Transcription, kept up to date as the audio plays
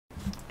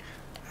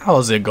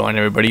How's it going,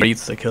 everybody?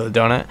 It's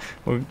TheKillaDonut.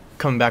 We're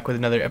coming back with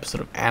another episode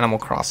of Animal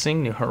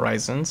Crossing New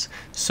Horizons.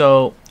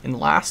 So, in the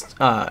last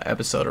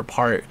episode or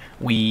part,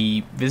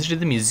 we visited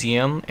the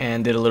museum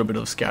and did a little bit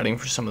of scouting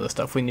for some of the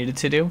stuff we needed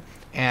to do.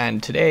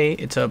 And today,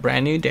 it's a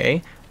brand new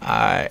day,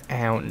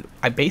 and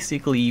I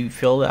basically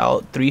filled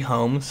out 3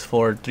 homes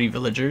for 3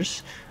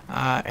 villagers,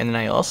 and then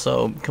I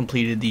also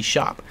completed the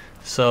shop.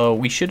 So,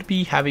 we should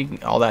be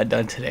having all that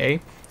done today,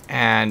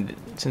 and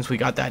since we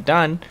got that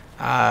done,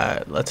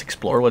 let's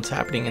explore what's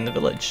happening in the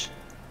village.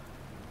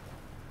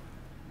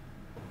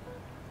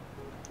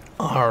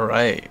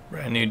 Alright,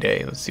 brand new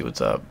day. Let's see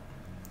what's up.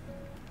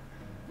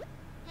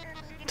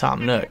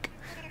 Tom Nook.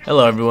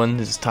 Hello everyone,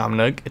 this is Tom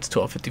Nook. It's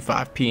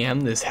 12:55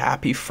 p.m. this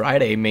happy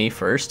Friday, May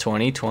 1st,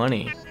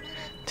 2020.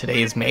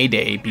 Today is May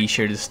Day. Be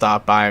sure to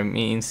stop by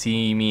me and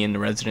see me in the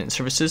resident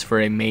services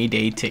for a May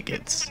Day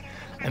tickets.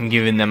 I'm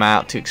giving them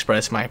out to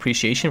express my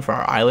appreciation for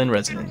our island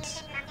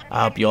residents.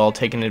 I hope you all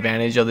taking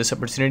advantage of this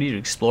opportunity to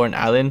explore an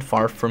island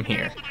far from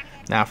here.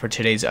 Now for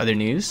today's other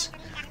news.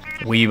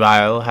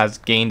 Weavile has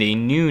gained a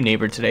new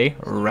neighbor today,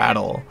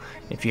 Rattle.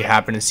 If you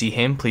happen to see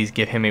him, please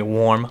give him a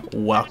warm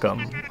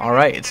welcome.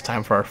 Alright, it's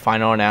time for our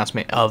final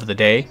announcement of the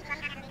day.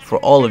 For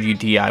all of you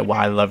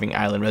DIY loving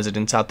island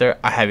residents out there,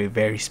 I have a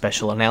very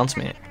special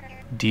announcement.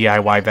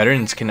 DIY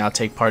veterans can now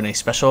take part in a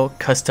special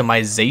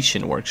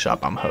customization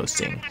workshop I'm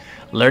hosting.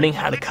 Learning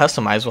how to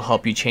customize will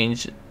help you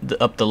change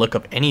up the look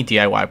of any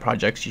DIY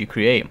projects you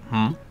create.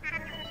 I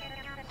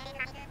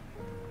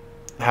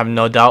have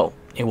no doubt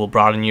it will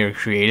broaden your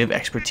creative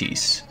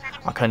expertise.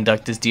 I'll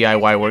conduct this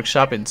DIY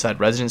workshop inside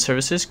resident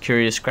services.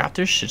 Curious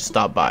crafters should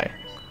stop by.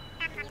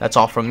 That's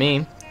all from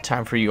me.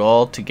 Time for you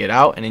all to get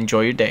out and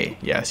enjoy your day.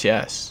 Yes,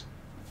 yes.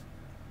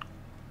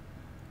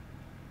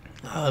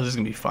 Oh, this is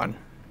gonna be fun.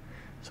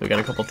 So we got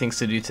a couple things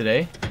to do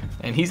today,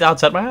 and he's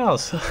outside my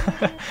house.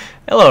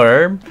 Hello,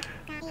 Herb.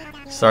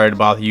 Sorry to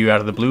bother you out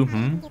of the blue.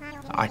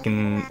 I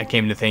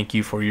came to thank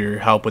you for your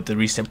help with the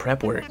recent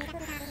prep work.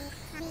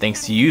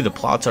 Thanks to you, the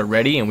plots are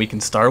ready and we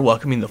can start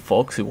welcoming the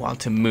folks who want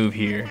to move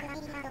here.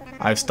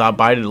 I've stopped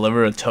by to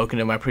deliver a token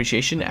of my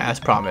appreciation as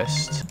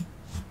promised.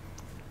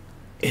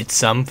 It's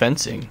some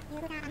fencing.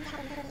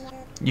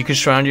 You can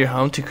surround your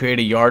home to create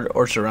a yard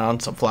or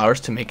surround some flowers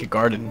to make a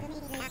garden.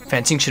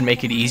 Fencing should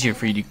make it easier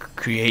for you to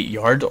create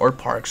yards or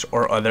parks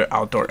or other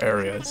outdoor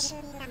areas.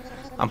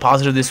 I'm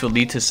positive this will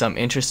lead to some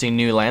interesting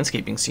new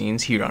landscaping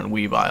scenes here on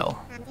Weavile.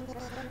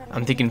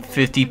 I'm thinking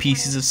 50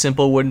 pieces of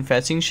simple wooden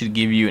fencing should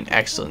give you an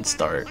excellent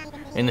start.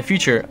 In the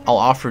future, I'll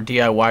offer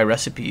DIY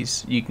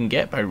recipes you can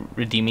get by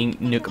redeeming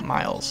Nook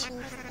Miles.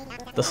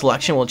 The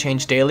selection will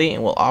change daily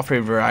and will offer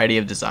a variety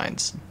of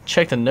designs.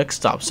 Check the Nook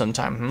stop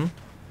sometime,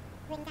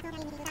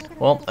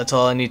 Well, that's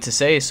all I need to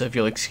say, so if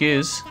you'll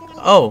excuse...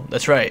 Oh,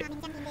 that's right.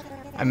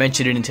 I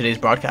mentioned it in today's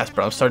broadcast,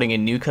 but I'm starting a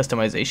new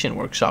customization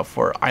workshop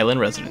for island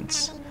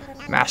residents.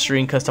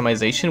 Mastering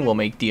customization will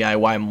make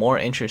DIY more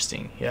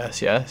interesting.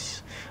 Yes,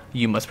 yes.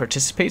 You must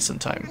participate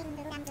sometime.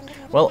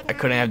 Well, I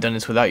couldn't have done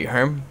this without you,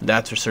 Herm.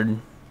 That's for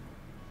certain.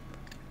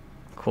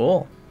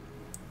 Cool.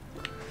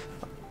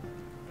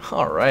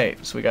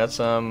 Alright, so we got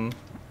some...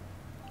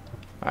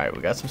 Alright,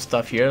 we got some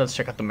stuff here. Let's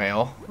check out the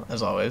mail,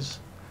 as always.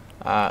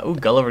 Ooh,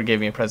 Gulliver gave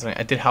me a present.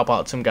 I did help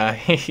out some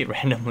guy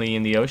randomly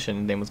in the ocean.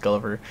 His name was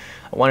Gulliver.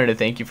 I wanted to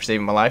thank you for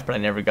saving my life, but I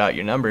never got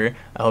your number.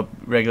 I hope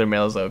regular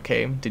mail is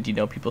okay. Did you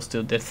know people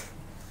still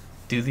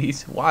do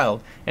these?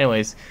 Wild.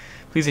 Anyways,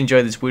 please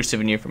enjoy this weird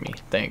souvenir from me.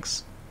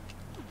 Thanks.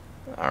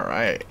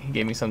 Alright, he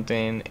gave me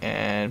something.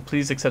 And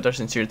please accept our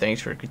sincere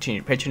thanks for your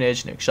continued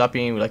patronage and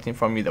shopping. We'd like to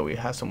inform you that we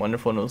have some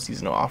wonderful no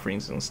seasonal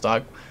offerings in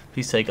stock.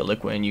 Please take a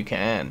look when you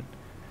can.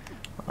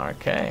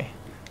 Okay.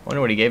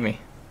 Wonder what he gave me.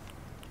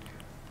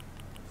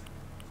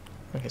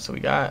 Okay, so we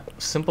got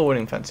simple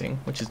wooden fencing,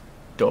 which is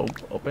dope.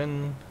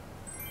 Open.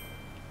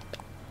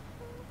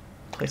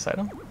 Place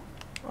item?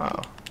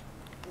 Wow.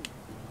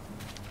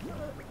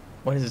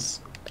 What is this?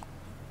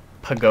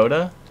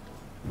 Pagoda?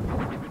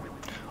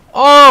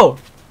 Oh!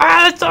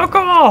 Ah, that's so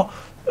cool!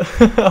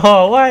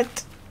 Oh,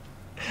 what?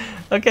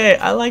 Okay,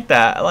 I like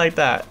that. I like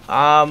that.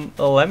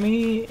 Let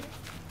me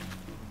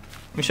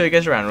show you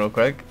guys around real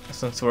quick,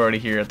 since we're already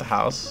here at the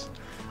house.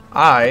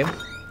 I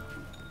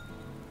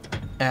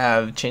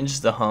have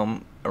changed the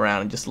home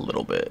around just a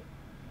little bit,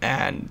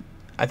 and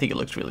I think it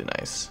looks really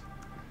nice.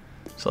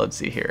 So let's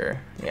see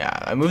here. Yeah,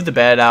 I moved the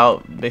bed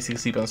out, basically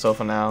sleep on the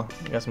sofa now.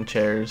 We got some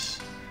chairs,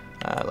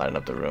 lighting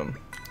up the room.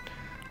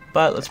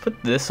 But let's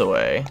put this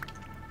away,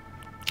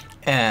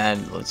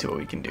 and let's see what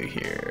we can do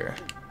here.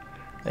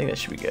 I think that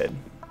should be good.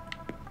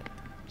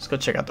 Let's go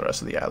check out the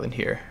rest of the island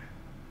here.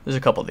 There's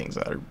a couple things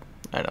that are,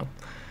 I know.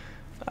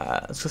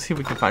 Let's go see if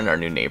we can find our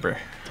new neighbor.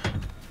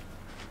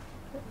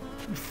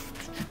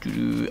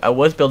 I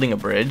was building a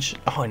bridge.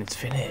 Oh, and it's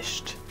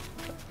finished.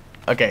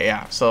 Okay,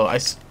 yeah. So I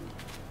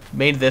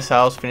made this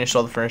house, finished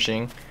all the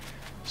furnishing.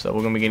 So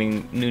we're gonna be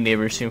getting new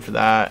neighbors soon for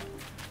that.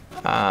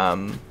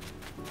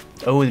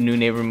 Oh, the new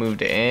neighbor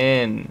moved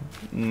in.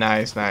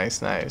 Nice,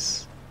 nice,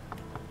 nice.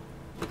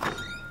 Let's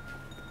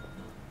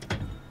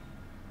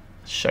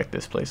check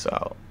this place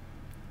out.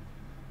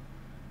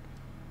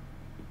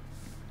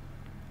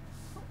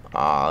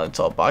 Aw, it's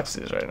all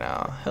boxes right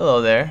now.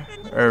 Hello there.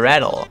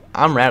 Rattle.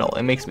 I'm Rattle.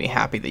 It makes me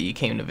happy that you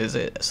came to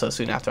visit so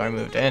soon after I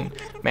moved in.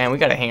 Man, we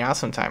gotta hang out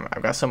sometime.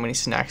 I've got so many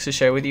snacks to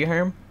share with you,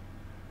 Herm.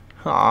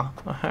 Aw,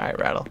 alright,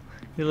 Rattle.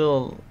 Your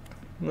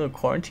little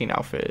quarantine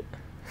outfit.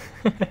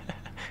 Is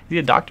he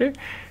a doctor?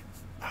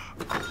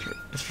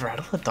 Is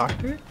Rattle a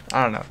doctor?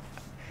 I don't know.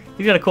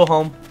 He's got a cool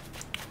home.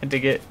 I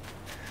dig it.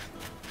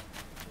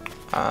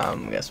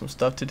 We got some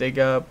stuff to dig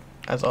up,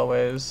 as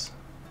always.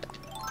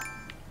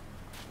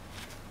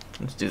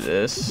 Let's do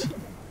this.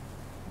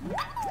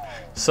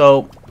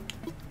 So,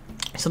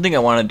 something I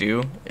want to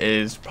do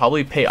is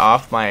probably pay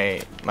off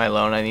my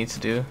loan I need to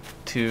do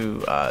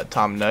to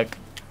Tom Nook.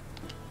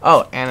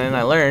 Oh, and then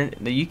I learned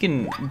that you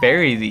can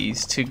bury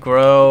these to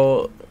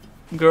grow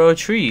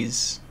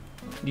trees.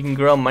 You can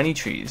grow money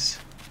trees.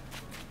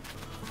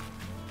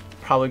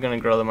 Probably gonna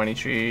grow the money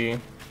tree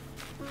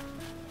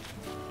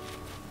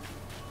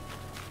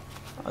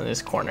on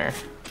this corner.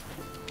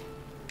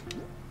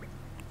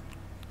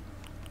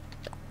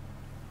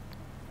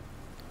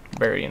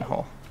 Burying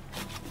hole.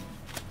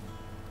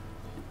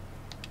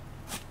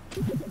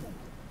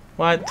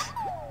 What?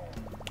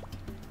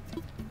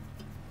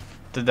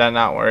 Did that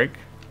not work?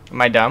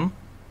 Am I dumb?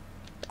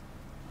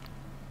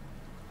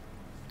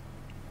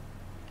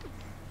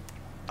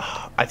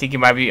 I think it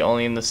might be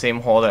only in the same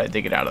hole that I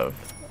dig it out of.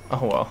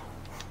 Oh well.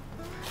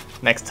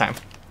 Next time.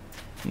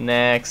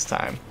 Next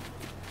time.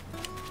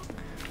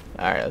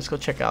 Alright, let's go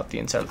check out the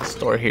inside of the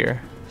store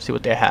here. See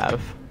what they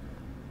have.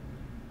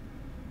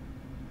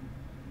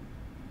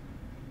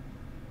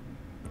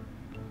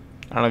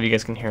 I don't know if you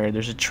guys can hear it.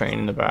 There's a train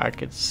in the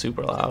back. It's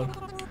super loud.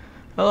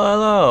 Hello,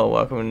 hello.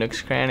 Welcome to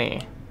Nook's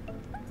Cranny.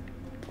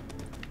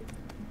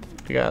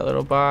 We got a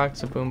little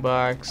box, a boom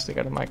box. They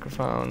got a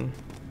microphone.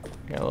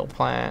 We got a little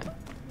plant.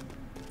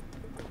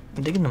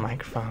 I'm digging the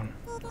microphone.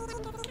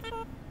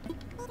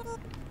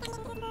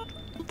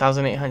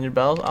 1,800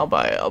 bells. I'll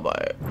buy it. I'll buy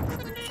it.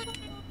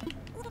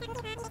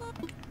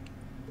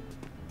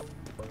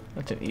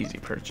 That's an easy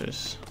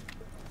purchase.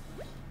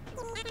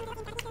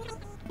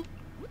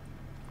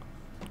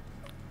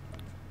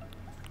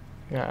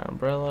 Got an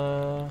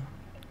umbrella.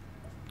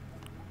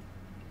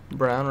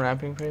 Brown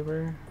wrapping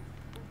paper.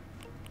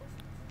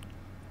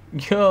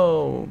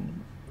 Yo,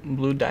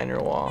 blue diner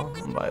wall.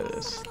 I'll buy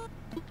this.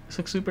 This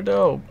looks super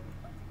dope.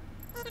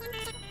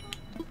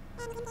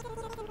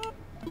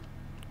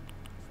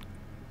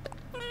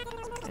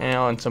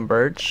 And some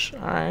birch.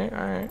 Alright,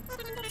 alright.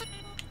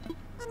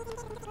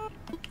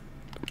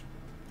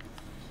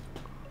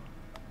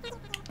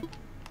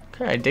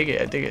 Okay, I dig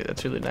it, I dig it.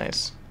 That's really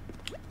nice.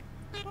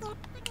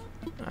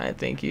 Alright,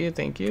 thank you,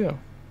 thank you.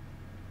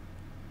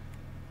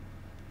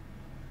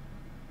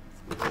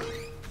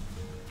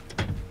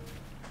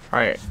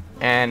 Alright,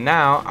 and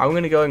now I'm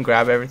gonna go and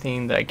grab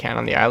everything that I can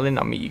on the island.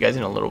 I'll meet you guys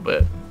in a little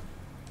bit.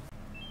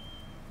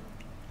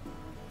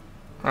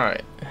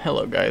 Alright,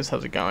 hello guys,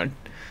 how's it going?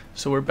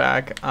 So we're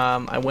back.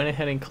 I went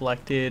ahead and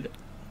collected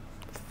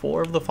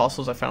 4 of the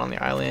fossils I found on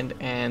the island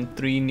and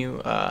 3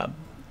 new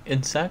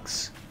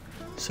insects.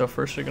 So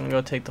first we're gonna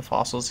go take the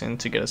fossils in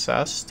to get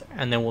assessed,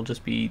 and then we'll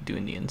just be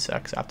doing the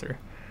insects after.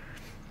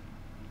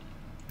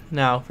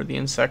 Now for the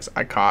insects,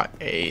 I caught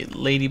a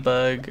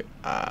ladybug,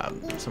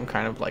 some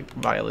kind of like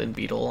violin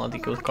beetle I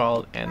think it was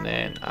called, and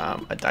then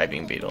a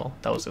diving beetle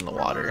that was in the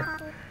water.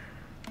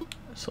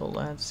 So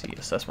let's see,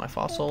 assess my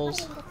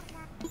fossils.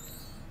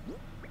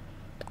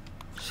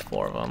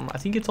 4 of them. I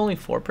think it's only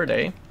 4 per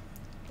day,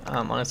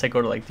 unless I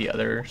go to like the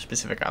other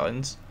specific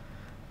islands.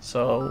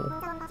 So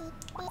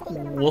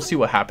we'll see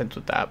what happens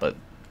with that, but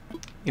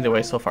either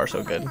way, so far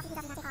so good.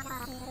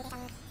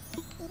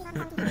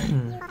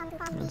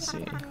 Let's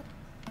see.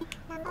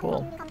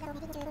 Cool.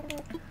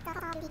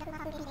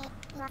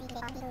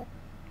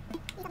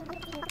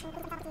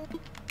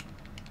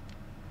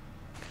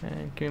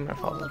 Okay, give me my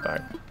fossils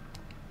back.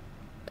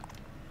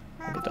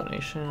 Make a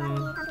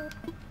donation.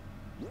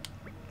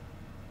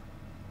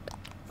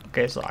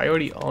 Okay, so I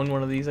already own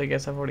one of these. I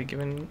guess I've already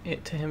given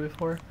it to him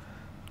before.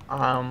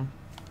 So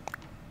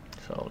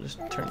I'll just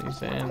turn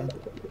these in.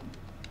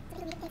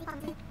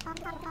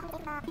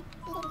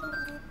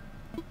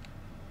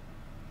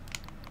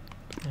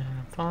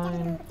 And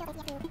fine.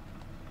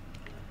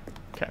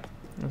 Okay,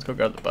 let's go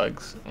grab the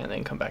bugs and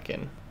then come back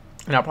in.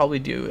 And I'll probably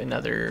do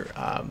another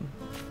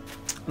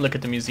look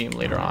at the museum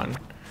later on,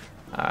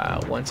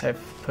 once I've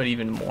put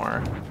even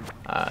more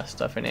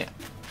stuff in it.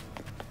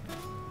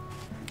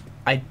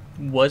 I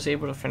was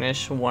able to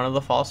finish one of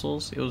the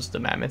fossils. It was the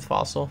mammoth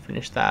fossil.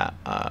 Finished that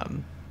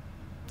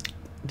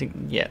I think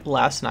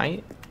last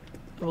night,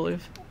 I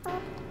believe.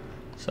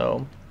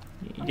 So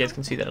you guys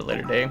can see that at a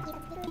later day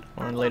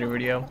or in a later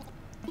video.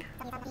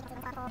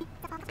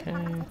 Okay.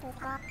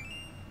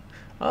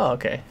 Oh,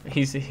 okay.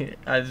 This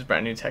is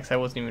brand new text. I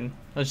was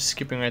just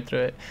skipping right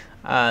through it.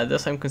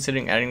 Thus, I'm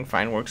considering adding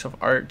fine works of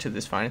art to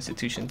this fine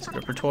institution's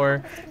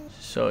repertoire.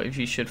 So if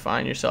you should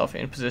find yourself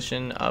in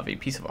possession of a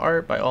piece of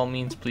art, by all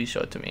means, please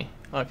show it to me.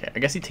 Okay, I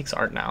guess he takes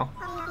art now,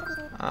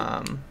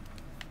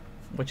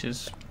 which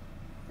is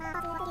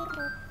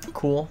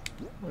Cool.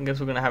 I guess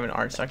we're gonna have an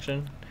art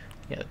section.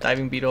 Yeah,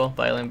 diving beetle,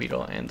 violin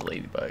beetle, and the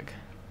ladybug.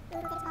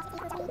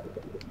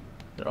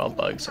 They're all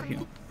bugs, so he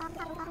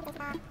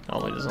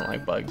normally doesn't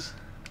like bugs.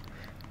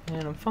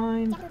 And I'm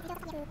fine.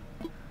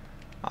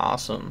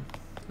 Awesome.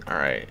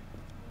 Alright.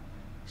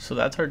 So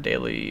that's our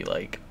daily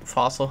like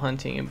fossil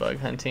hunting and bug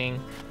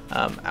hunting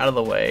out of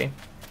the way.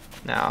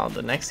 Now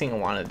the next thing I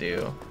want to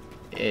do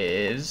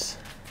is...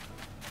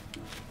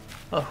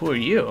 Oh, who are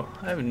you?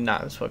 I have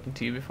not spoken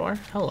to you before.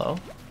 Hello.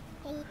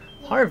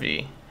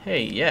 Harvey.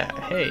 Hey, yeah.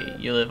 Hey,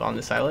 you live on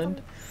this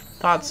island?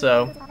 Thought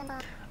so.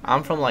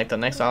 I'm from like the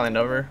next island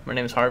over. My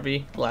name is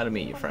Harvey. Glad to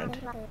meet you, friend.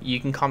 You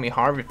can call me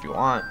Harvey if you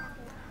want.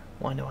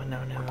 Why no one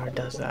never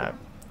does that?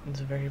 It's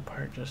a very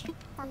part just...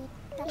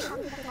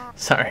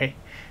 Sorry.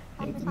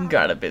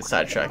 Got a bit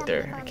sidetracked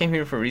there. I came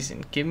here for a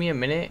reason. Give me a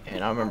minute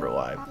and I'll remember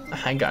why.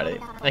 I got it.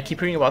 I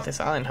keep hearing about this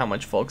island, how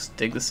much folks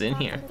dig this in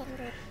here.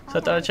 So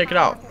I thought I'd check it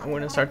out. I'm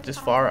going to start this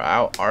far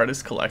out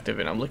artist collective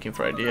and I'm looking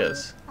for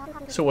ideas.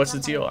 So what's the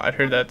deal? I'd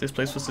heard that this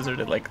place was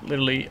deserted, like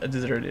literally a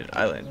deserted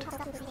island.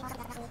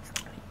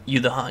 You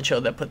the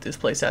honcho that put this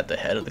place at the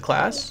head of the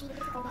class?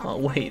 Oh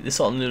wait, this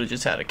all noodle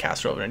just had a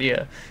casserole of an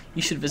idea.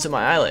 You should visit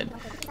my island.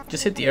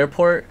 Just hit the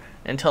airport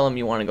and tell him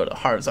you want to go to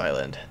Harv's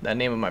Island. That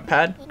name of my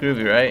pad?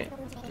 Groovy, right?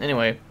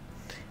 Anyway,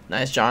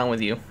 nice jawing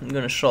with you. I'm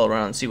gonna stroll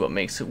around and see what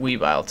makes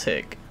Weebile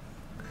tick.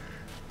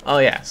 Oh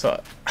yeah,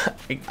 so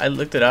I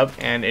looked it up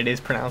and it is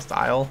pronounced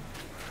Isle.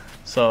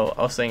 So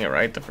I was saying it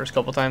right the first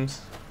couple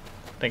times.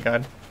 Thank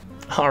God.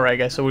 Alright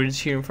guys, so we're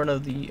just here in front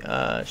of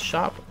the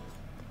shop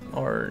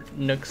or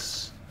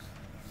Nook's.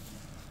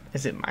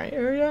 Is it my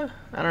area?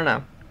 I don't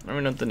know. I don't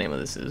even know what the name of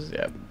this is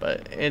yet,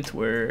 but it's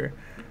where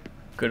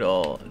good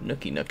old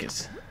Nookie Nook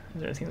is. Is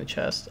there anything in the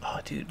chest? Oh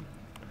dude,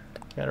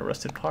 got a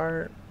rusted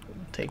part.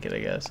 Take it, I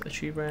guess. A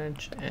tree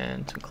branch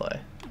and some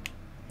clay.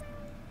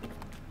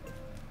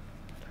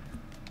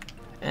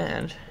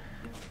 And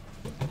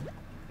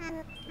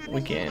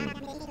we can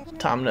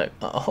Tom Nook.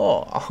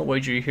 Oh, I'll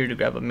wager you're here to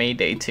grab a May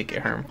Day ticket,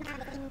 Herm.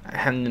 I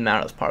handed them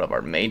out as part of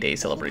our May Day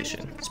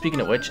celebration.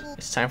 Speaking of which,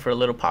 it's time for a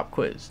little pop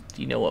quiz.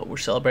 Do you know what we're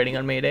celebrating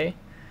on May Day?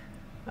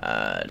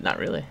 Not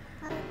really.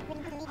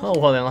 Oh,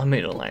 well then let me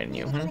enlighten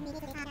you.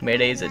 May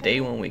Day is a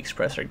day when we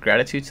express our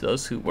gratitude to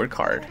those who work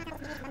hard.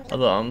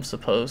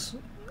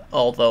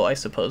 Although I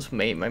suppose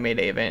my May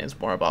Day event is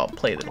more about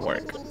play than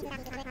work.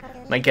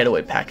 My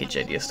getaway package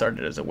idea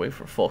started as a way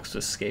for folks to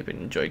escape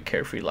and enjoy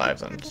carefree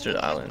lives on desert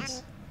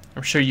islands.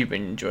 I'm sure you've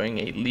been enjoying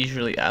a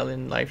leisurely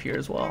island life here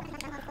as well.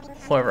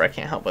 However, I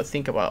can't help but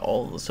think about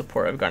all the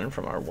support I've gotten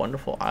from our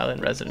wonderful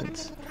island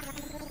residents.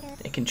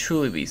 It can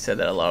truly be said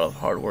that a lot of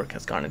hard work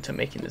has gone into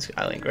making this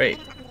island great.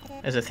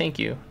 As a thank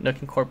you,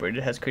 Nook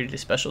Incorporated has created a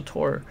special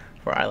tour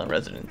for island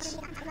residents.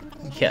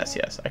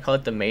 Yes, I call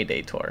it the May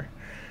Day tour.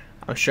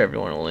 I'm sure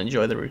everyone will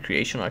enjoy the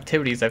recreational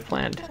activities I've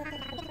planned.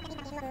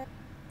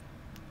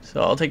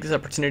 So I'll take this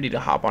opportunity to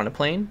hop on a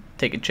plane,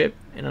 take a trip,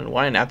 and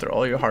unwind after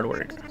all your hard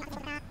work.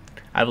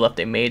 I've left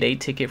a May Day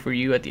ticket for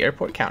you at the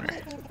airport counter.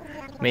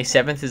 May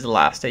 7th is the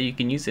last day you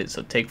can use it,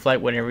 so take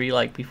flight whenever you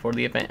like before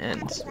the event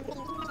ends.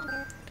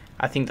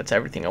 I think that's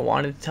everything I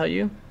wanted to tell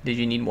you. Did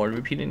you need more to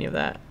repeat any of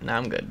that? Nah,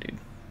 I'm good, dude.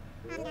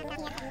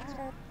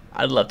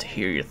 I'd love to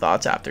hear your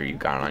thoughts after you've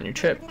gone on your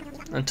trip.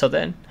 Until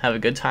then, have a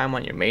good time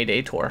on your May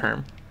Day tour,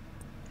 Herm.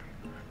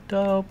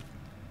 Dope.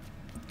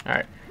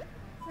 Alright.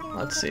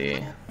 Let's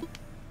see.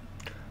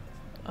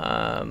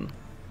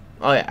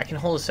 Oh yeah, I can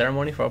hold a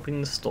ceremony for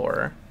opening the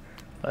store.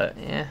 But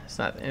yeah, it's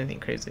not anything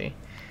crazy.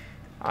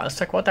 Let's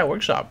talk about that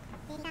workshop.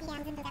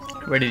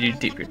 Ready to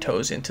dip your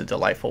toes into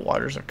delightful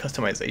waters of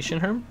customization,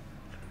 Herm?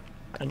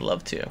 I'd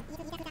love to.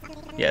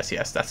 Yes,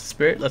 that's the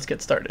spirit. Let's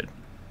get started.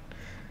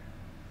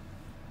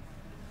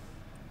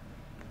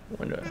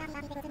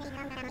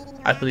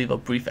 I believe a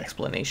brief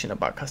explanation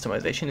about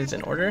customization is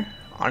in order.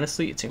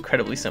 Honestly, it's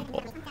incredibly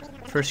simple.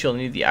 First, you'll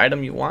need the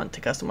item you want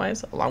to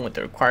customize, along with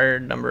the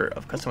required number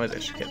of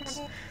customization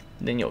kits.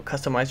 Then you'll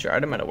customize your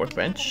item at a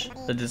workbench.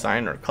 The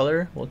design or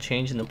color will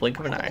change in the blink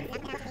of an eye.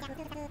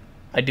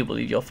 I do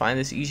believe you'll find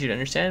this easier to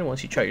understand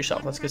once you try it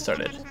yourself. Let's get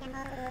started.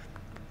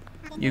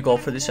 Your goal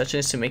for this session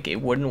is to make a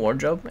wooden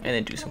wardrobe and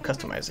then do some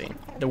customizing.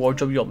 The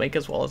wardrobe you'll make,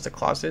 as well as the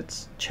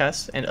closets,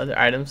 chests, and other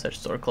items that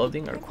store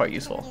clothing, are quite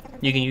useful.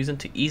 You can use them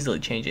to easily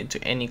change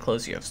into any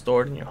clothes you have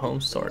stored in your home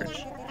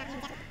storage.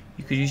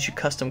 You could use your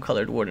custom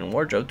colored wooden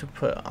wardrobe to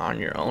put on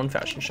your own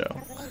fashion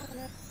show.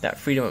 That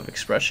freedom of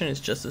expression is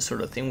just the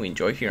sort of thing we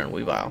enjoy here on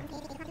Weebile.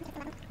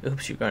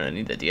 Oops, you're going to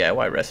need the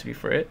DIY recipe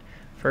for it.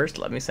 First,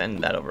 let me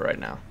send that over right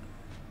now.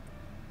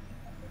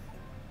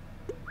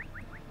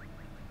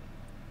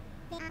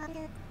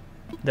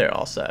 They're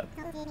all set.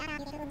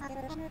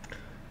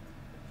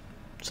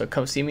 So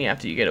come see me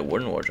after you get a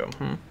wooden wardrobe.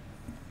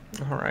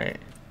 Alright.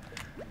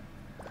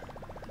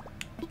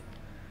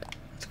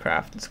 Let's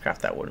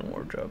craft that wooden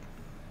wardrobe.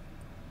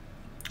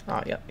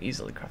 Oh yeah,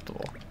 easily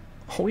craftable.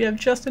 Oh, we have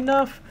just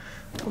enough.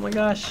 Oh my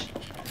gosh.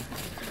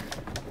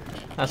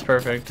 That's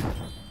perfect.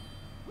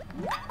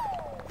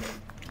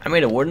 I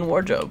made a wooden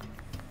wardrobe.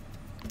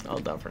 All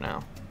done for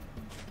now.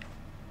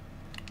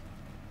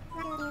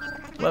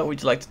 What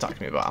would you like to talk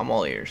to me about? I'm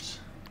all ears.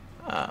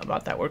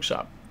 About that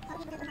workshop.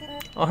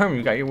 Oh, Herm,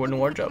 you got your wooden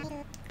wardrobe.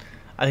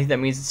 I think that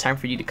means it's time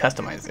for you to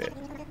customize it.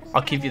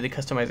 I'll give you the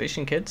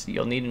customization kits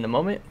you'll need in a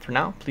moment. For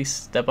now, please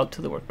step up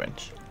to the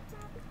workbench.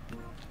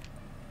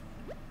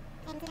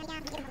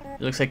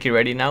 It looks like you're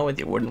ready now with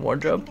your wooden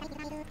wardrobe.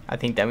 I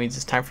think that means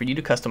it's time for you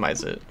to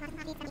customize it.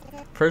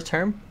 First,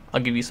 Herm,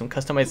 I'll give you some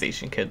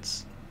customization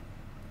kits.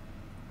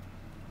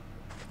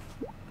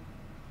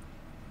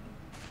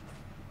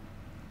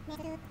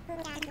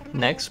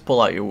 Next,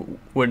 pull out your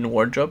wooden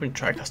wardrobe and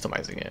try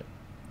customizing it.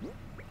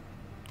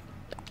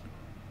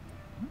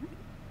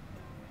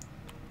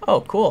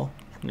 Oh, cool.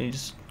 You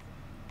just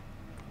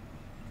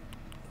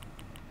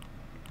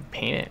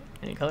paint it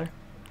any color.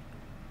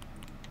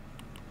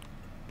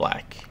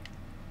 Black.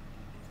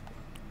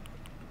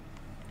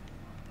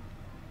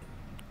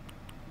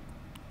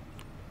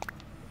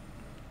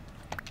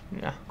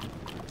 Yeah.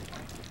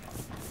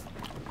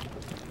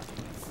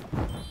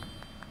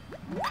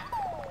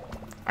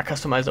 I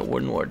customized a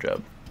wooden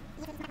wardrobe.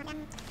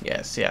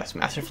 Yes,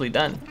 masterfully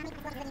done.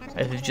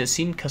 As you've just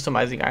seen,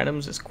 customizing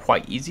items is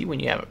quite easy when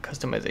you have a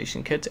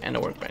customization kit and a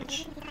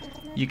workbench.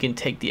 You can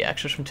take the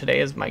extras from today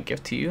as my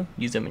gift to you,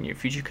 use them in your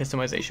future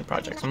customization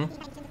projects.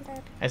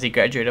 As you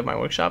graduate of my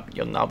workshop,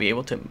 you'll now be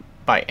able to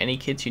buy any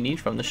kits you need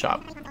from the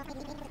shop.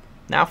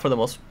 Now for the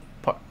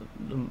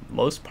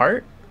most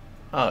part,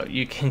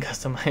 you can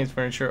customize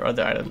furniture or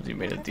other items you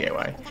made with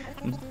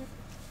DIY.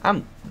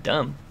 I'm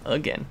dumb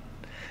again.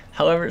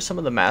 However, some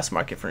of the mass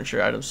market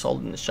furniture items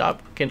sold in the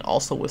shop can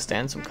also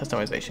withstand some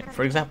customization.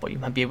 For example, you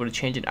might be able to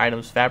change an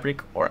item's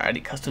fabric or add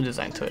a custom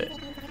design to it.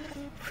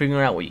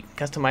 Figuring out what you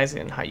can customize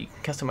and how you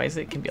can customize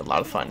it can be a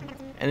lot of fun.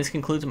 And this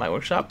concludes my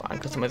workshop on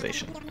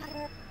customization.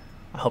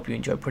 I hope you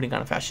enjoy putting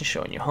on a fashion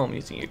show in your home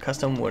using your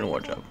custom wooden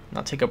wardrobe.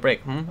 Now take a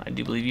break, I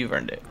do believe you've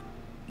earned it.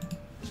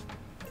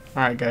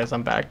 Alright guys,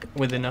 I'm back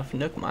with enough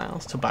Nook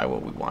Miles to buy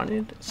what we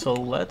wanted. So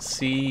let's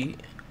see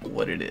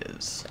what it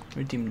is.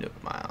 Redeem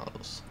Nook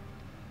Miles.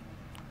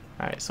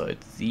 Alright, so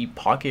it's the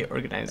Pocket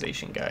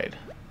Organization Guide.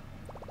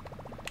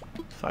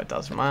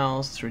 5,000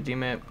 miles to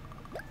redeem it.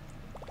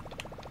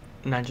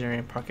 9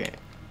 generating Pocket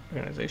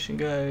Organization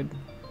Guide.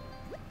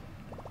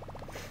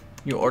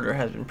 Your order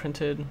has been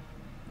printed.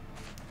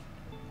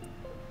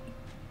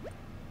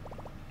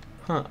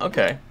 Huh,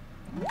 okay.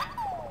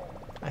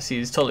 I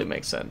see, this totally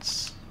makes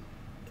sense.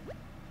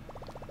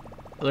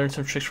 I learned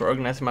some tricks for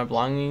organizing my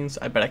belongings.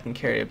 I bet I can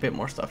carry a bit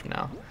more stuff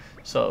now.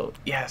 So,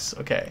 yes,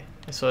 okay.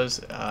 This was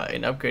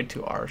an upgrade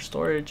to our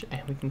storage,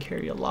 and we can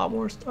carry a lot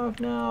more stuff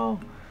now.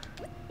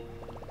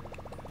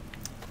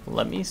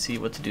 Let me see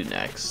what to do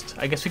next.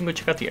 I guess we can go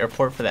check out the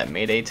airport for that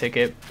Mayday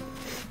ticket.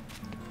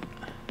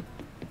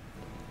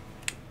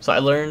 So I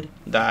learned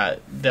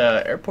that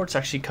the airports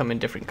actually come in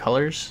different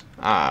colors,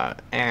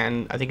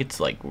 and I think it's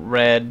like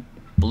red,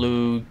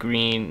 blue,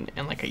 green,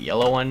 and like a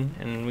yellow one,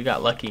 and we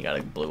got lucky and got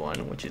a blue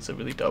one, which is a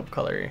really dope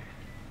color.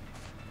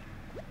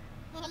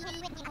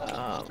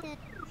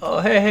 Oh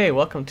hey,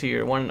 welcome to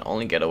your one and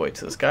only getaway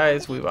to the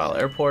skies, Weavile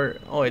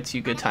Airport. Oh, it's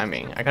you, good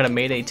timing. I got a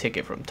Mayday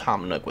ticket from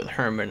Tom Nook with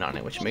Herman on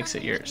it, which makes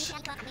it yours.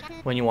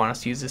 When you want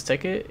us to use this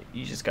ticket,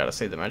 you just gotta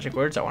say the magic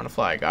words, I want to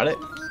fly. Got it?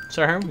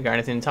 Sir Herm, you got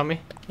anything to tell me?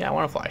 Yeah, I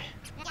want to fly.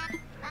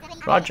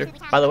 Roger.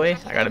 By the way,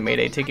 I got a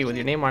Mayday ticket with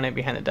your name on it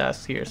behind the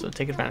desk here, so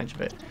take advantage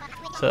of it.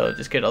 So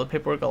just get all the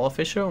paperwork all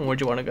official, and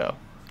where'd you want to go?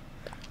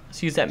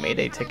 Let's use that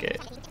Mayday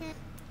ticket.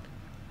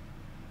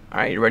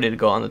 Alright, you ready to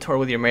go on the tour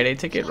with your Mayday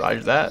ticket? Roger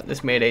that.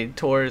 This Mayday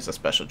tour is a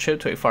special trip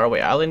to a faraway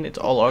island. It's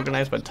all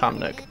organized by Tom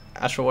Nook.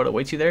 As for what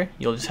awaits you there,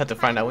 you'll just have to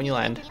find out when you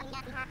land.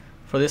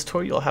 For this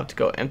tour, you'll have to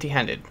go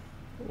empty-handed.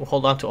 We'll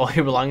hold on to all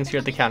your belongings here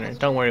at the counter.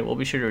 Don't worry, we'll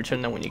be sure to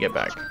return them when you get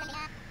back.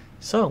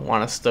 So,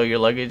 want to stow your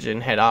luggage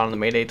and head out on the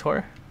Mayday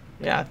tour?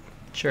 Yeah,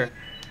 sure.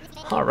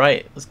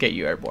 Alright, let's get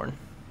you airborne.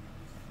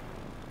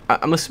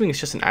 I'm assuming it's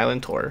just an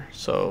island tour,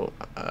 so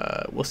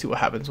we'll see what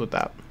happens with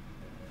that.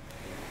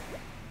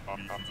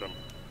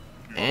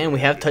 And we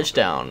have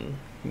touchdown.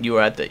 You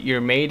are at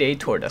your Mayday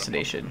tour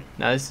destination.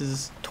 Now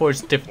this tour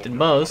is different than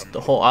most.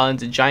 The whole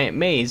island's a giant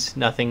maze.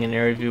 Nothing in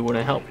area view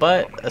wouldn't help,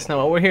 but that's not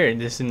what we're here.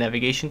 This is a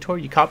navigation tour.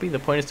 You copy. The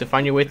point is to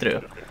find your way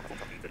through.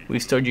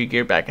 We've stored your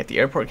gear back at the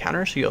airport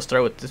counter, so you'll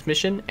start with this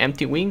mission: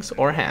 empty wings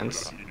or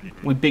hands.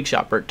 We big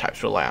shot bird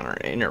types rely on our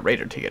inner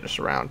radar to get us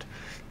around.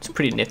 It's a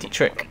pretty nifty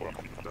trick.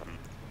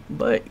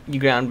 But you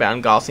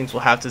ground-bound goslings will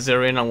have to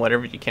zero in on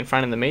whatever you can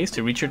find in the maze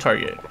to reach your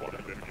target.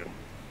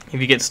 If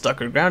you get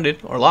stuck or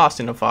grounded or lost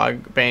in a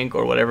fog bank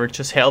or whatever,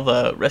 just hail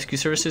the rescue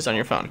services on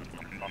your phone.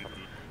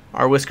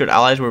 Our whiskered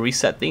allies will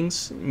reset things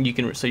so you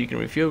can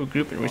refuel,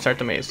 regroup, and restart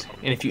the maze.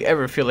 And if you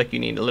ever feel like you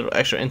need a little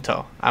extra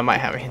intel, I might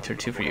have a hint or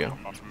two for you.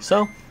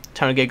 So,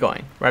 time to get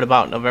going. Right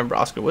about November,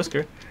 Oscar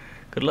Whisker.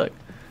 Good luck.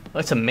 Oh,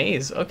 it's a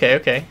maze.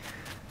 Okay.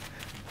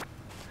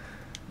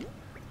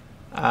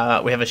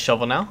 We have a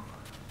shovel now.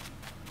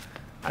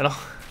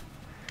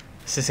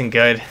 This isn't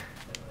good.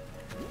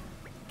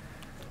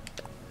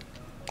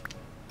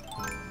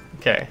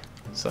 Okay,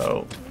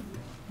 so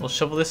we'll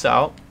shovel this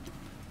out.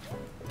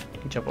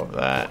 Jump over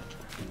that.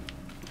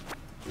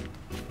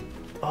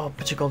 Oh,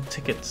 put your gold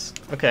tickets.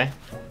 Okay.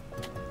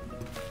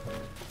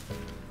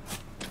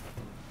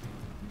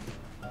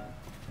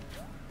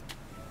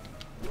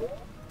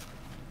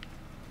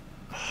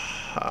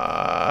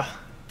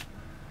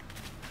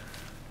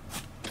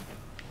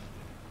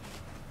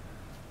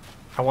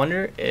 I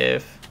wonder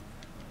if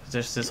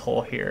there's this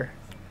hole here.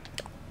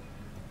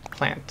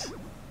 Plant.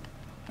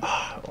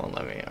 Oh, it won't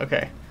let me.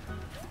 Okay.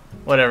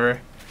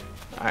 Whatever.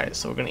 Alright,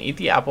 so we're gonna eat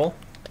the apple,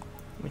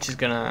 which is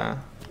gonna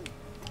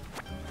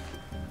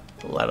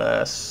let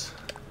us.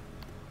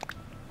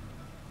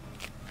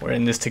 We're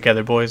in this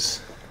together,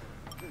 boys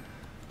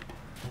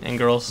and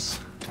girls.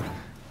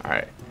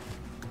 Alright.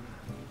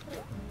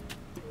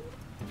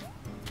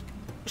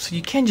 So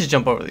you can just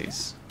jump over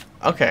these.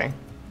 Okay.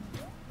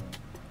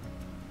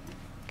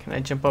 Can I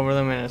jump over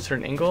them in a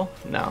certain angle?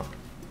 No.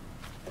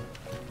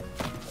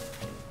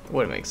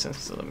 Wouldn't make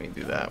sense to let me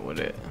do that, would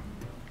it?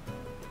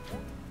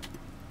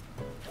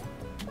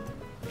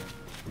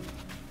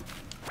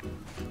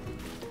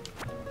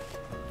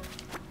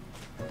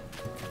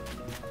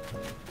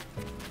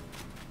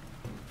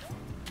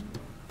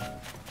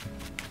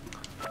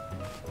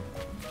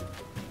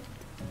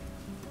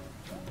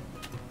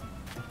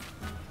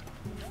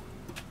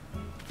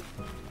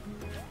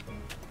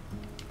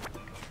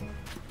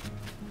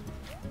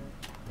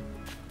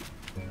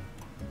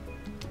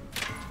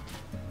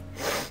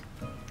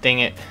 Dang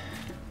it.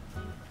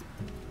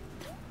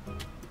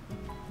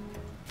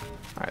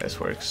 Alright, this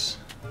works.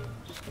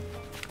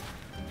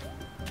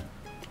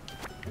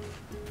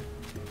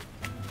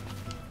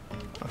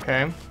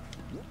 Okay.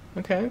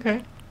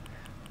 Okay.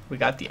 We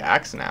got the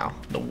axe now.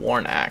 The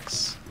worn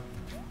axe.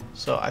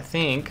 So I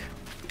think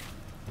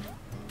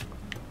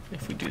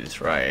if we do this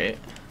right.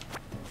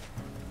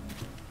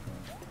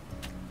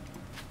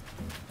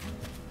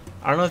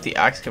 I don't know if the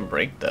axe can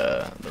break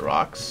the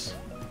rocks,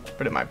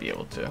 but it might be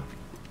able to.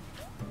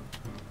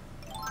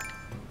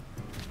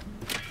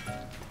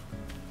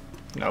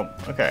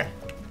 Nope. Okay.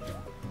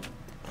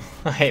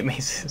 I hate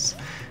mazes.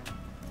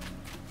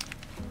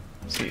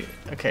 Let's see.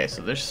 Okay,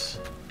 so there's.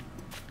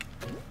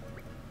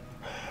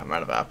 I'm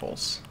out of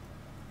apples.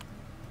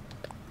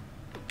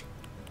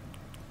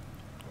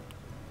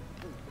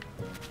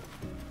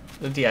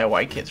 The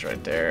DIY kit's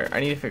right there. I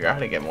need to figure out how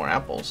to get more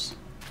apples.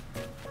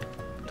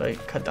 Do I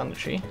cut down the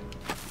tree?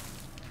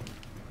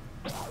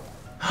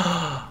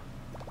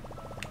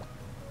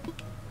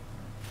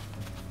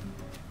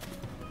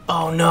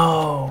 Oh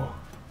no!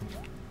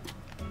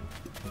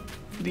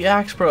 The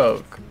axe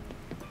broke.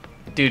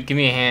 Dude, give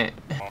me a hint.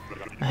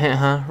 A hint,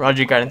 huh?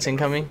 Roger, guidance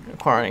incoming.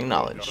 Acquiring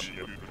knowledge.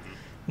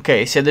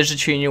 Okay, say there's a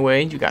tree in your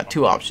way. You got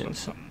two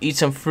options. Eat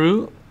some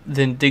fruit,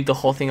 then dig the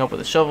whole thing up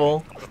with a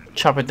shovel.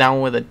 Chop it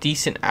down with a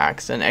decent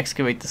axe, and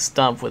excavate the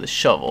stump with a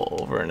shovel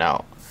over and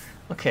out.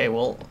 Okay,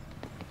 well.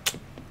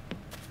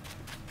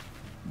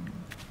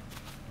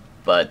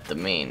 But the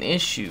main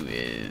issue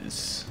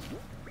is.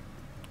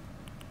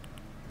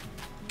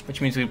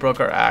 Which means we broke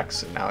our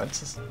axe, and now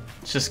it's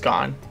just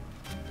gone.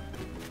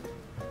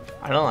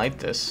 I don't like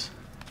this.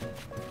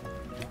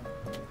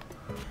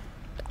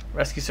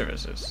 Rescue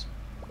services.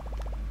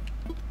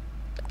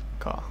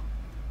 Call.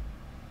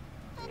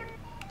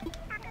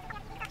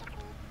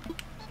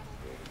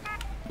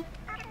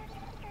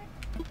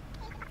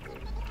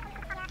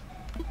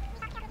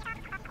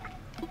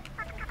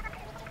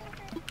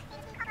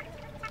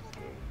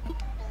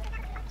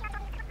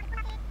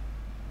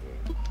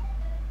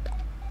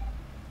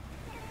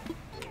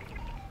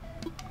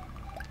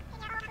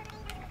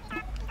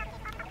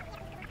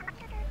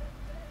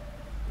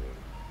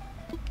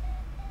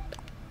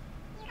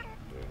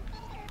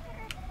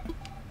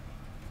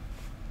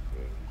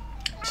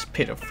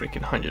 Paid a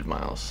freaking 100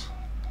 miles.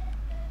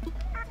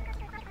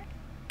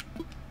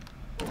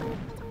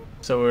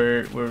 So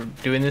we're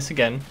doing this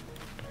again.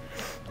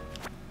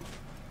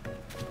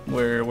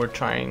 We're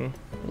trying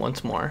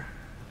once more.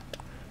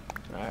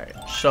 All right,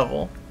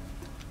 shovel.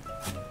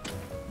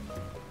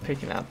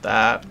 Picking out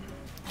that.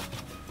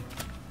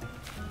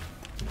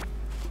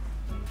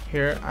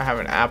 Here I have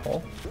an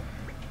apple.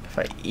 If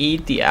I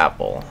eat the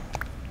apple.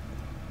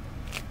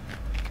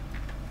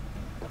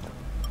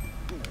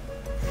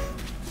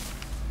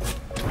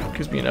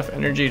 Gives me enough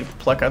energy to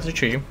pluck out the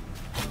tree.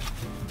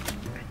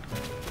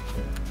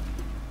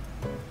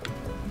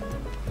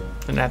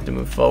 Then I have to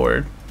move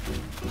forward.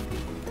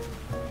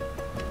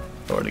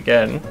 Forward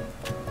again.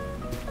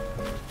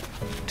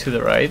 To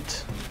the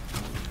right.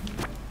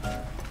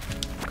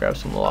 Grab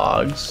some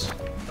logs.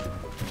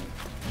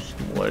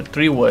 Some wood.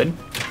 3 wood.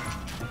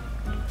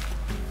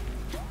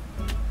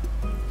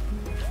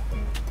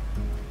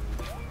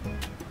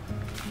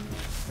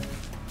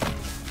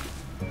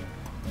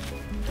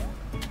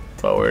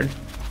 Forward.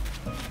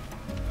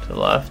 To the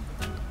left.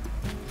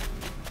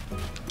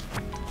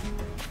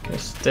 Get a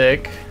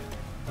stick.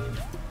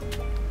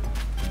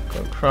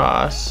 Go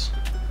across.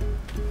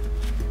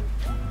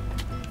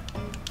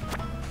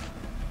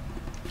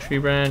 Tree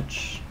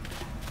branch.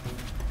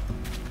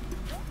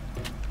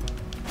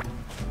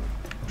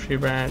 Tree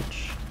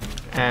branch.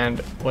 And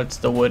what's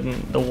the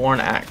worn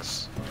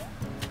axe?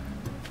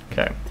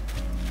 Okay.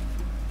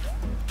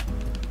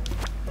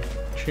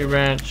 Tree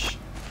branch.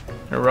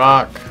 A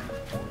rock.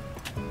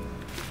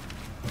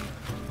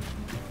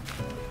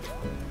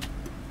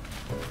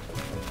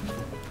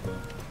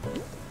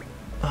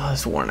 Oh,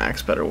 this worn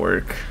axe better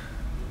work.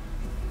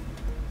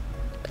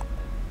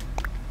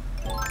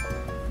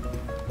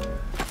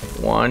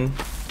 One,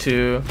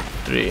 two,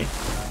 three.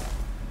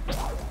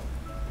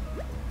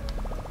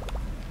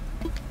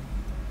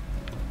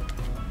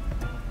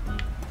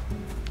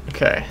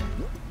 Okay.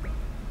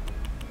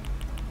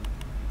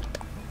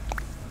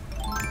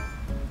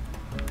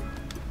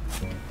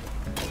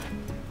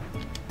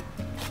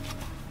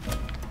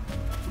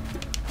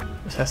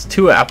 This has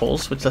 2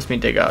 apples, which lets me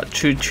dig out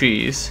 2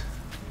 trees.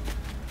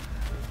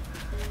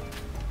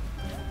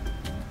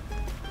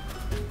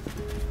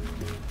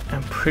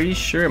 I'm pretty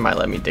sure it might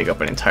let me dig up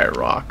an entire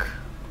rock.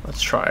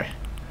 Let's try.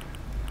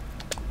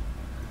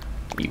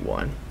 Eat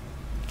one.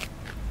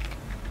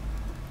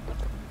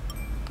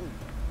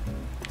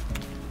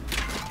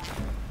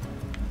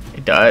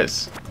 It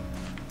does.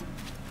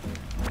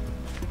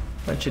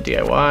 Bunch of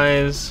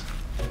DIYs.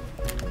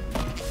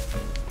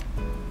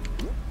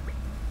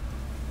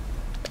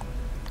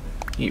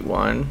 Eat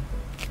one.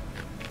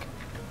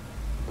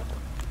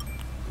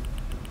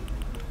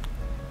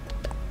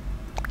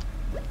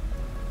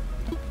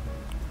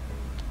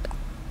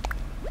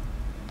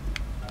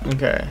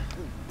 Okay.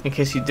 In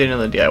case you didn't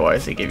know the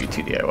DIYs, they gave you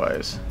 2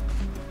 DIYs.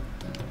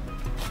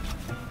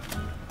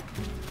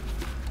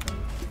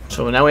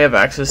 So now we have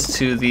access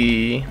to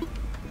the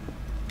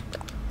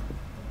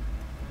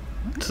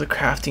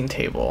crafting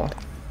table.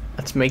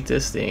 Let's make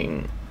this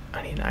thing.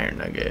 I need an iron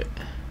nugget.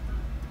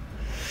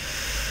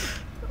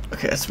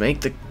 Okay, let's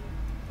make the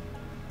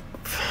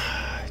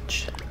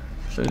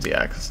flimsy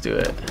axe. Let's do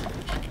it.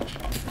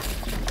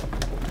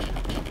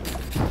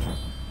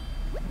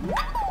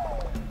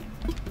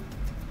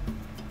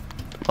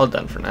 All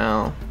done for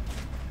now.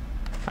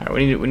 Alright,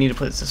 we need to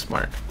put this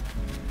smart.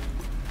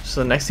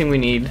 So the next thing we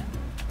need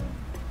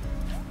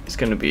is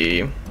gonna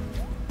be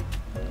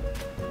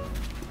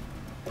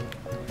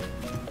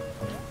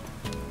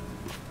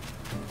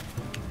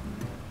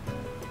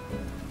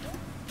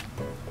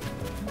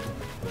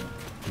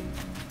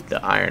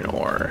the iron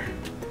ore,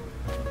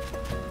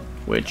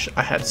 which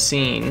I had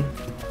seen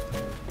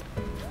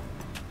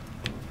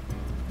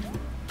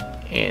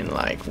in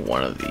like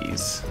one of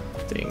these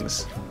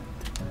things.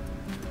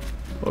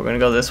 We're gonna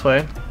go this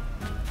way.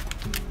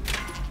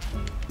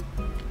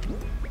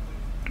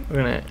 We're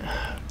gonna,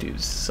 dude,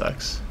 this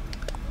sucks.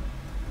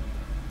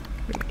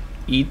 We're gonna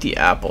eat the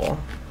apple.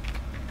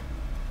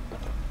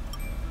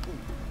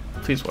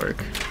 Please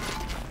work.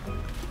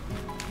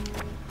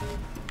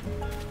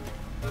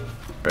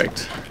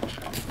 Perfect.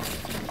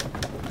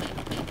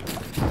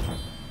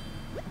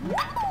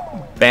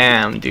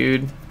 Bam,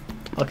 dude.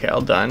 Okay,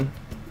 all done.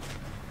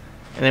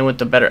 And then with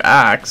the better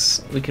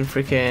axe, we can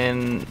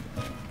freaking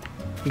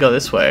go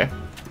this way.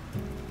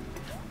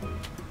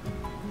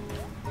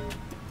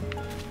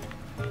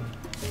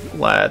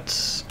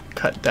 Let's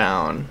cut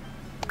down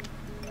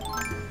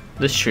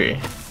this tree.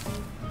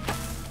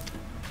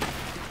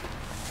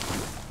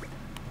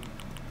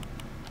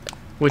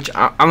 Which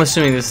I'm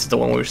assuming this is the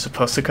one we were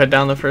supposed to cut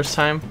down the first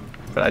time,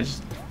 but I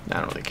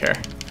don't really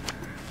care.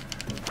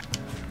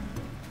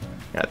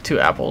 Got 2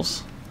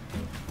 apples.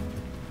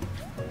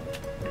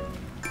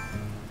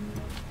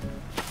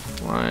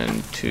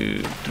 1,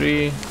 2,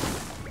 3.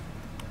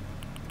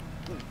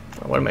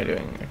 What am I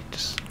doing? I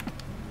just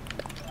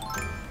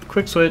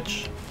quick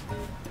switch.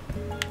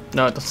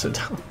 No, don't sit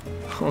down.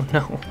 Oh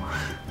no.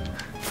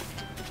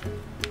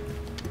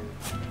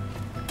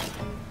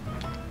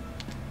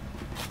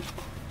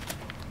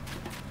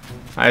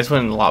 I just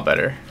went a lot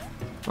better.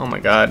 Oh my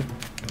god.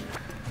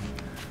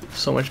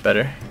 So much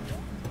better.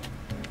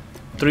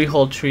 3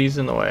 whole trees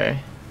in the way.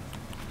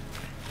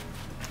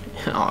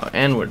 Oh,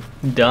 and we're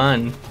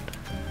done.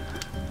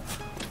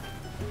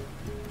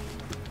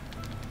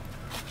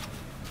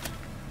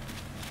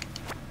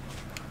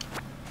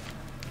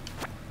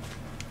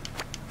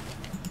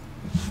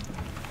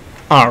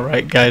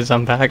 Alright guys,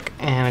 I'm back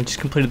and I just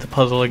completed the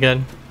puzzle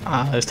again.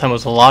 This time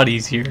was a lot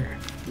easier.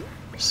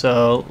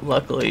 So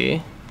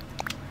luckily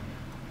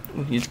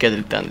we can just get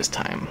it done this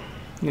time.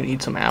 I'm gonna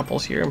eat some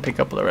apples here and pick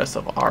up the rest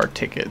of our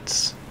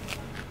tickets.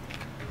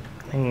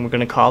 And we're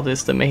gonna call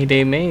this the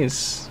Mayday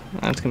Maze.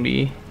 That's gonna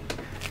be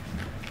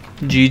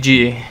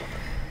GG.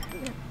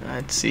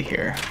 Let's see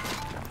here.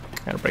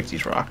 Gotta break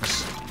these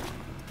rocks.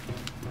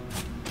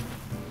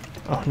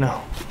 Oh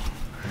no.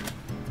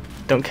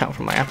 Don't count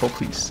for my apple,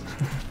 please.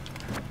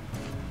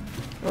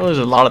 Oh, there's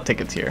a lot of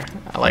tickets here.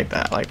 I like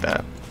that, I like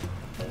that.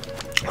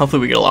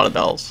 Hopefully we get a lot of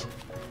bells.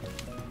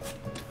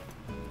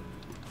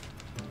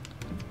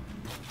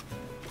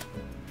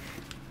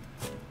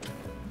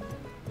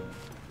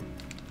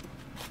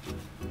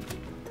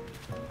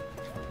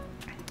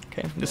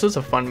 Okay, this was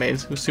a fun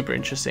maze. It was super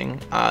interesting.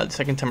 The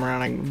second time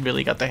around I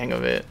really got the hang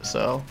of it,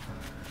 so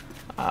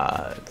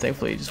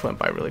thankfully it just went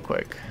by really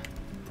quick.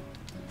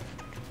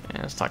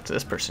 And let's talk to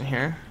this person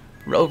here.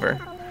 Rover,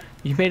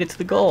 you made it to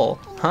the goal,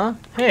 huh?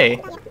 Hey,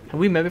 have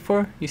we met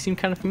before? You seem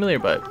kind of familiar,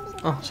 but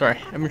Oh, sorry.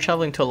 I've been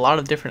traveling to a lot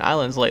of different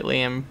islands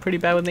lately. I'm pretty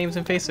bad with names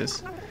and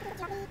faces.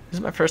 This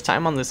is my first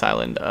time on this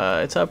island.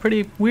 It's a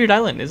pretty weird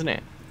island, isn't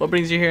it? What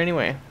brings you here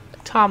anyway?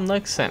 Tom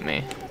Nook sent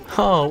me.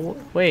 Oh,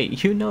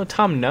 wait, you know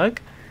Tom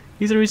Nook?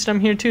 He's the reason I'm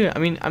here too. I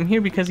mean, I'm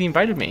here because he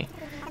invited me.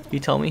 He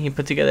told me he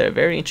put together a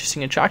very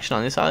interesting attraction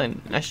on this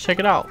island, and I should check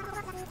it out.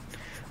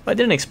 But I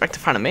didn't expect to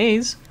find a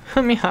maze.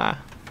 What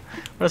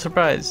a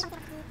surprise.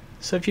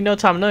 So if you know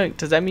Tom Nook,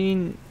 does that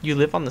mean you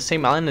live on the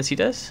same island as he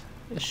does?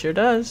 It sure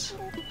does.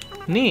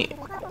 Neat.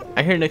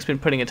 I hear Nook's been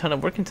putting a ton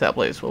of work into that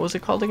place. What was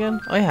it called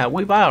again? Oh yeah,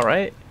 Weebile,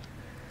 right?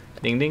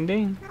 Ding ding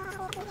ding.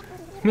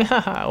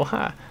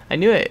 I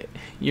knew it.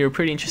 You're a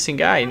pretty interesting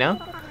guy, you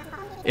know?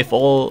 If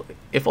all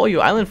you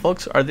island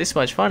folks are this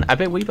much fun, I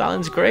bet Weeb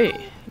Island's great.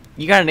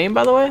 You got a name,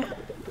 by the way?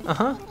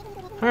 Uh-huh.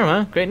 Herm,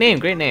 huh? Great name,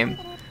 great name.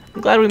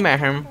 I'm glad we met,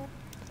 Herm.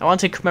 I want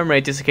to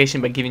commemorate this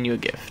occasion by giving you a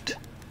gift.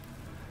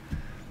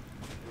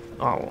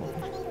 Oh.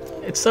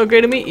 It's so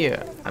great to meet you.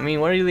 I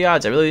mean, what are the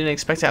odds? I really didn't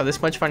expect to have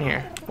this much fun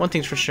here. One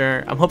thing's for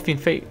sure. I'm hoping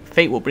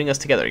fate will bring us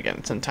together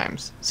again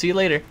sometimes. See you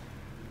later.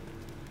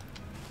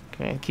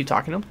 Okay, keep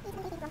talking to him.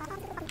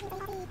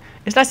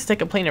 It's nice to take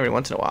a plane every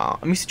once in a while.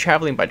 I'm used to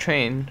traveling by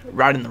train,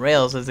 riding the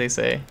rails, as they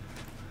say.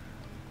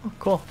 Oh,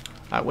 cool.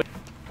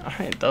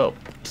 Alright, dope.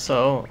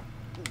 So,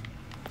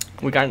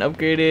 we got an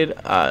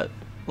upgraded,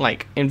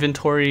 like,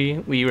 inventory.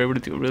 We were able to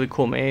do a really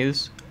cool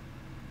maze.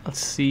 Let's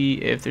see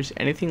if there's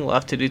anything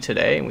left to do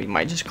today, and we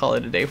might just call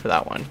it a day for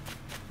that one.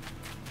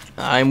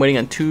 I'm waiting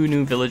on 2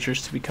 new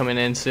villagers to be coming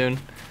in soon,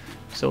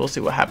 so we'll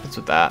see what happens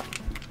with that.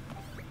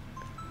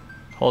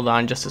 Hold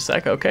on just a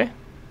sec, okay?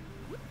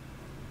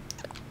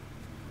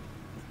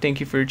 Thank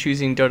you for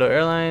choosing Dodo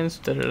Airlines.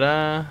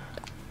 I'll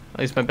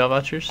use my bell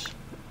vouchers.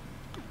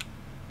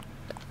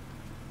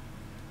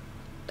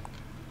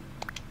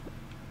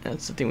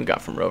 That's the thing we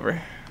got from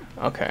Rover.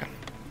 Okay.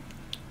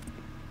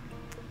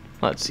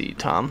 Let's see,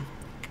 Tom.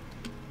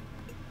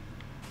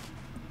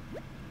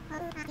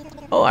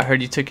 Oh, I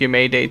heard you took your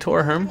May Day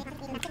tour, Herm.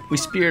 We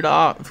spared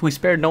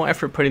no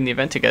effort putting the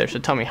event together, so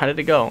tell me, how did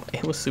it go?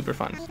 It was super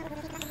fun.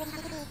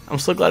 I'm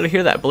so glad to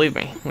hear that, believe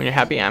me. When you're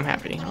happy, I'm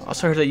happy.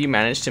 Also heard that you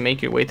managed to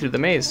make your way through the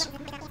maze.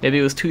 Maybe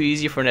it was too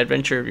easy for an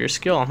adventure of your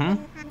skill,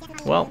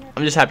 Well,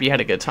 I'm just happy you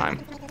had a good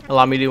time.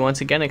 Allow me to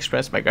once again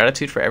express my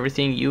gratitude for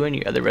everything you and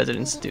your other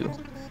residents do.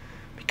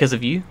 Because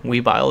of you,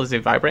 Weebile is a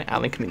vibrant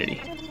island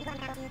community.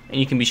 And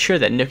you can be sure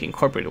that Nook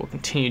Incorporated will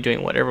continue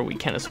doing whatever we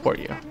can to support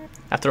you.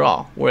 After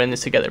all, we're in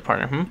this together,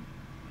 partner,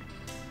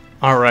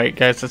 Alright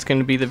guys, that's going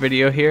to be the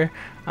video here.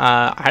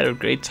 I had a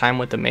great time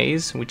with the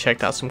maze. We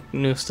checked out some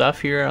new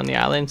stuff here on the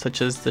island,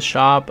 such as the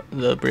shop,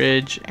 the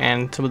bridge,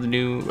 and some of the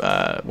new,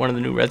 one of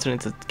the new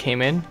residents that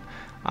came in.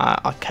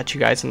 I'll catch you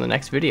guys in the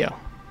next video.